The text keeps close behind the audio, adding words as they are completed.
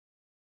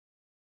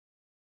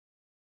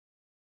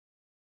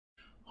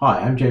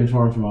Hi, I'm James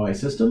Warren from OA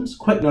Systems.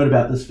 Quick note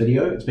about this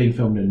video, it's being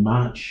filmed in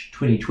March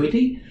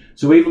 2020.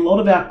 So we have a lot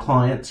of our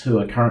clients who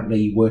are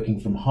currently working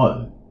from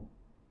home.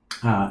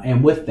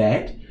 And with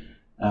that,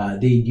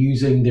 they're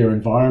using their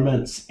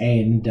environments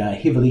and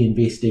heavily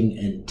investing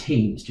in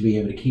Teams to be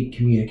able to keep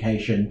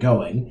communication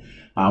going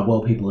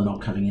while people are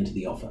not coming into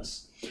the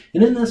office.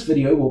 And in this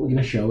video, what we're going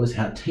to show is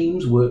how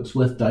Teams works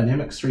with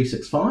Dynamics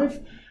 365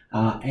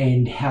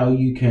 and how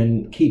you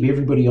can keep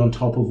everybody on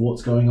top of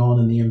what's going on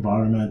in the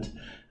environment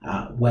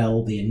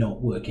while they're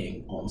not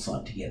working on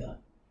site together.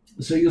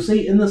 So you'll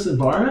see in this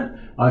environment,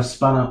 I've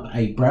spun up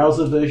a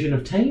browser version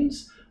of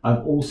Teams.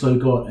 I've also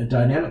got a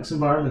Dynamics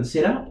environment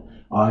set up.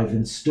 I've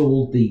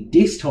installed the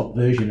desktop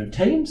version of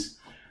Teams.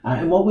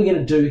 And what we're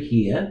going to do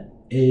here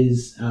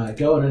is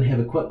go in and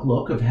have a quick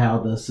look of how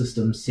the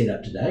system's set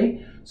up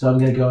today. So I'm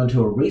going to go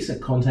into a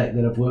recent contact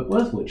that I've worked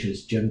with, which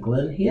is Jim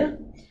Glynn here.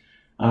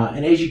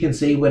 And as you can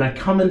see, when I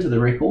come into the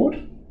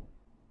record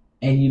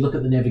and you look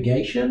at the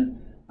navigation,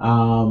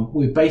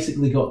 we've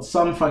basically got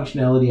some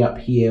functionality up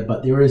here,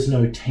 but there is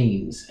no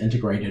Teams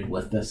integrated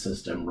with this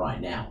system right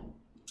now.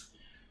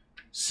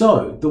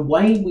 So the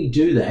way we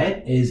do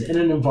that is in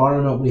an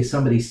environment where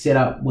somebody's set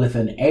up with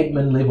an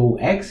admin level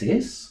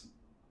access,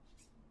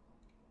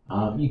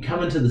 you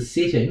come into the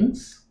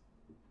settings,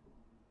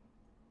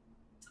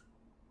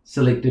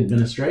 select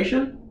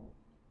administration,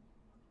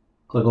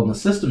 click on the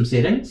system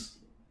settings,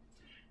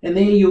 and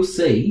there you'll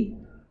see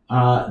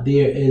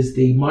there is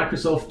the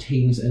Microsoft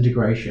Teams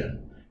integration.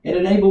 And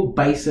enable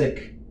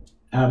basic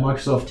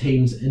Microsoft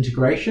Teams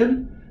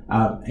integration.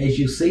 As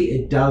you'll see,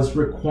 it does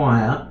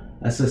require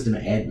a system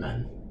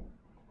admin.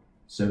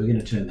 So we're going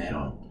to turn that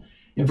on.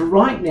 And for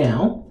right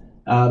now,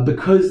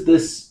 because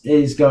this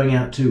is going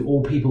out to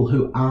all people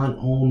who aren't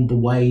on the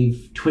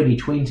Wave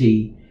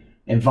 2020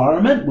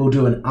 environment, we'll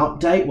do an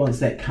update once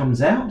that comes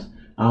out,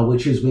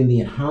 which is when the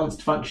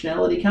enhanced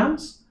functionality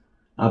comes.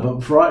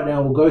 But for right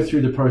now, we'll go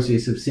through the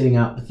process of setting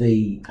up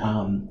the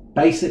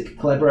basic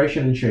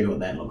collaboration and show you what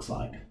that looks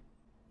like.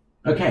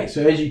 Okay,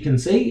 so as you can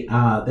see,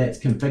 that's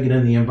configured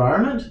in the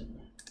environment.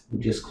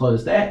 We'll just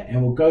close that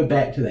and we'll go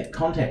back to that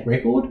contact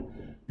record.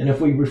 And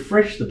if we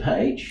refresh the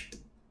page,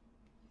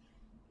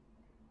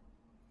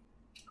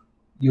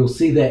 you'll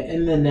see that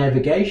in the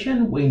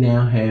navigation, we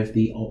now have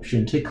the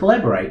option to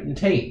collaborate in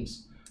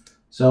Teams.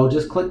 So I'll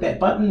just click that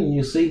button and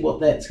you'll see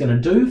what that's going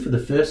to do for the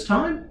first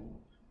time.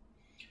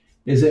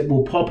 Is it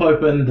will pop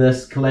open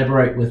this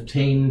Collaborate with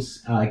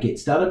Teams Get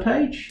Started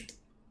page.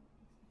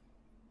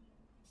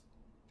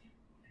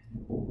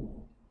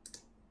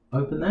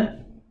 Open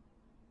that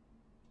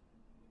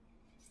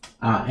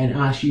and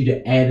ask you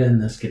to add in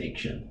this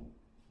connection.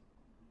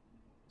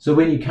 So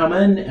when you come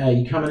in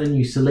and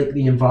you select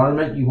the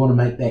environment you want to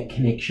make that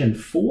connection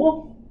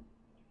for.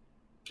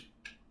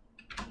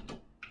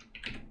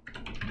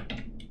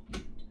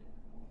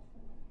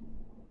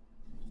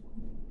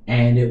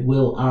 And it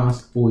will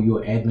ask for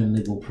your admin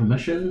level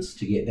permissions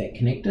to get that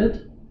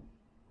connected.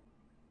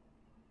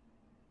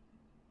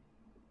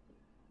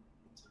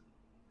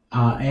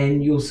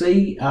 And you'll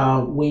see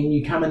when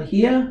you come in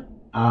here,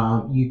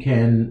 you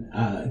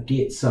can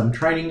get some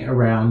training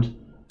around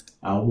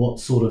what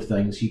sort of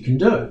things you can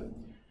do.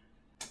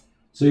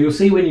 So you'll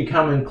see when you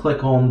come and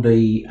click on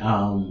the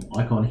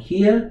icon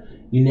here,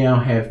 you now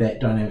have that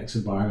Dynamics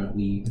environment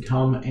where you can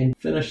come and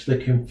finish the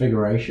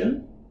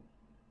configuration.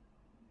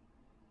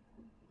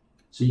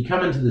 So you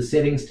come into the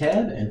settings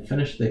tab and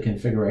finish the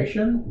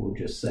configuration. We'll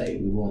just say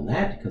we want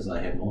that because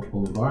I have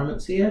multiple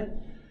environments here.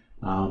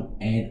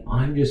 And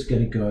I'm just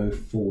going to go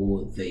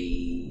for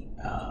the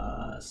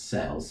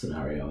sales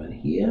scenario in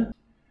here.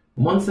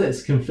 And once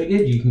that's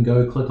configured, you can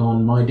go click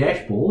on My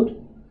Dashboard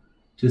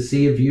to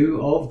see a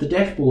view of the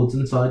dashboards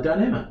inside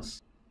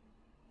Dynamics.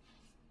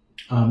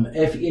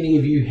 If any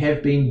of you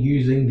have been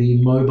using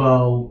the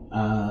mobile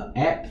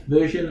app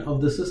version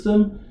of the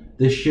system,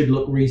 this should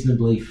look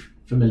reasonably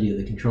familiar,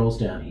 the controls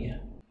down here.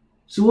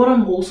 So what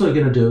I'm also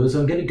going to do is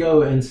I'm going to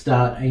go and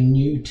start a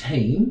new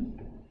team.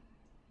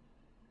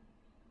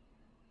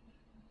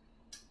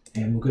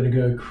 And we're going to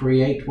go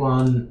create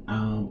one.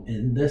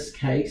 In this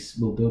case,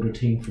 we'll build a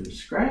team from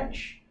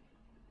scratch.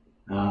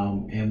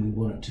 And we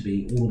want it to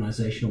be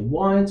organizational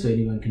wide so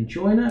anyone can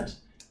join it.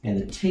 And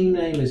the team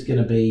name is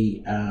going to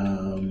be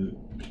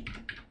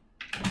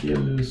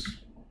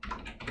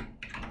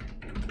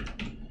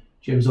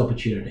Jim's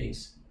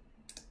Opportunities.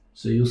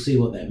 So you'll see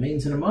what that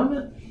means in a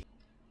moment.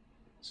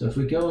 So if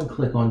we go and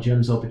click on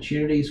Jim's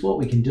Opportunities, what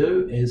we can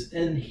do is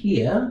in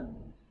here,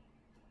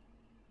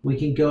 we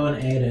can go and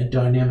add a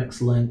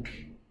Dynamics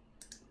link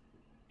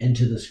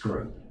into this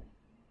group.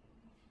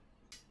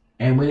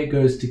 And when it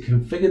goes to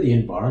configure the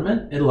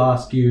environment, it'll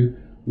ask you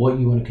what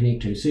you want to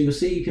connect to. So you'll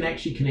see you can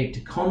actually connect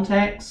to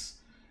contacts,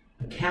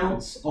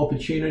 accounts,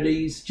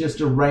 opportunities,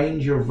 just a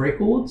range of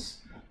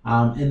records.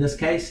 In this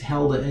case,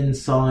 held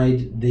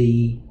inside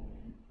the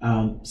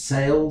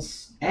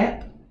sales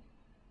app.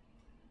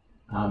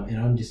 And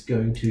I'm just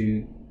going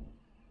to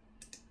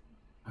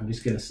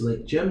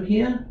select Jim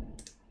here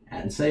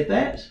and save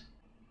that.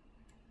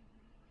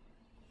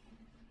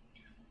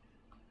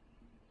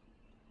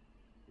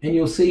 and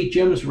you'll see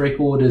Jim's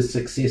record is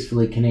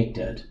successfully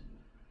connected.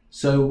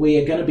 So we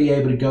are going to be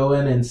able to go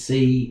in and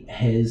see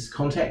his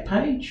contact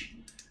page.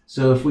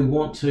 So if we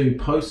want to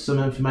post some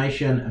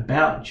information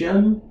about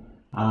Jim,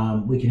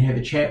 we can have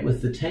a chat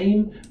with the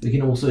team. We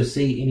can also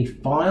see any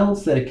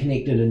files that are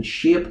connected in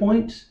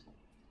SharePoint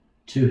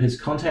to his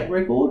contact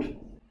record.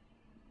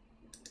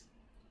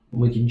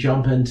 We can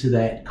jump into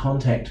that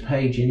contact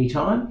page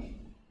anytime.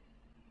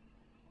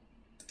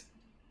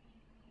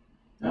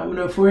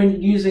 If we're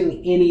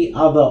using any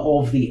other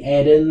of the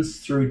add-ins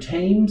through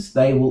Teams,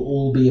 they will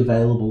all be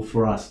available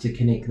for us to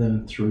connect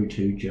them through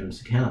to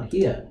Jim's account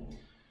here.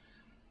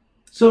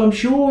 So I'm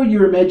sure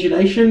your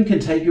imagination can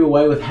take you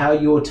away with how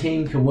your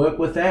team can work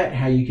with that,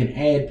 how you can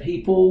add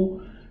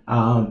people,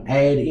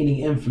 add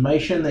any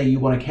information that you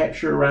want to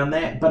capture around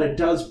that, but it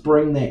does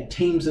bring that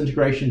Teams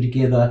integration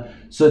together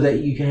so that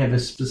you can have a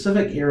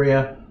specific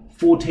area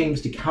for teams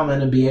to come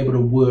in and be able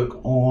to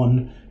work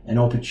on an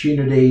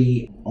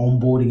opportunity,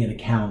 onboarding an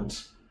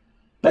account.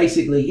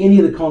 Basically, any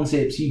of the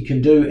concepts you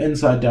can do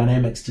inside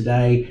Dynamics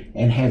today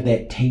and have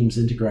that Teams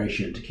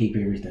integration to keep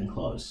everything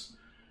close.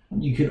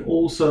 You can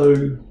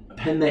also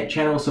pin that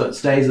channel so it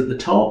stays at the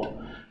top,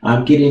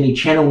 get any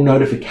channel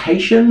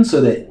notifications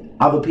so that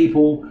other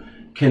people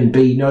can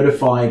be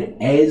notified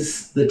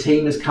as the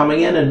team is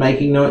coming in and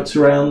making notes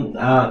around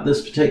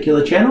this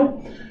particular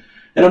channel.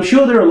 And I'm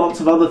sure there are lots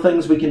of other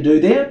things we can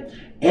do there.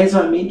 As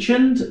I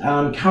mentioned,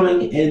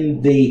 coming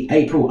in the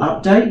April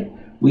update,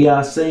 we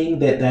are seeing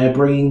that they're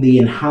bringing the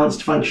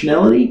enhanced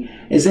functionality.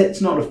 As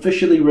that's not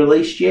officially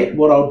released yet,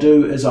 what I'll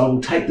do is I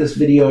will take this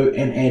video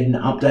and add an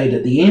update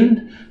at the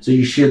end. So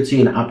you should see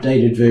an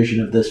updated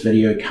version of this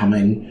video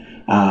coming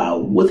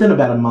within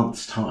about a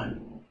month's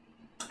time.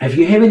 If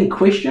you have any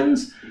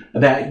questions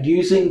about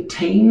using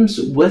Teams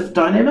with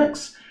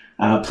Dynamics,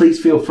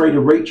 please feel free to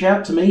reach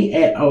out to me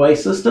at OA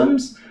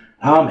Systems.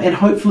 And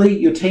hopefully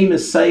your team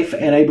is safe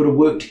and able to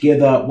work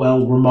together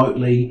well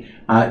remotely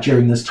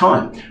during this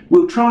time.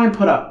 We'll try and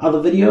put up other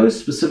videos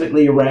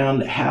specifically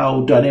around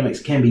how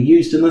Dynamics can be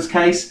used in this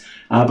case,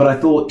 but I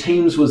thought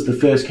Teams was the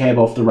first cab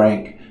off the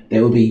rank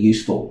that would be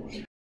useful.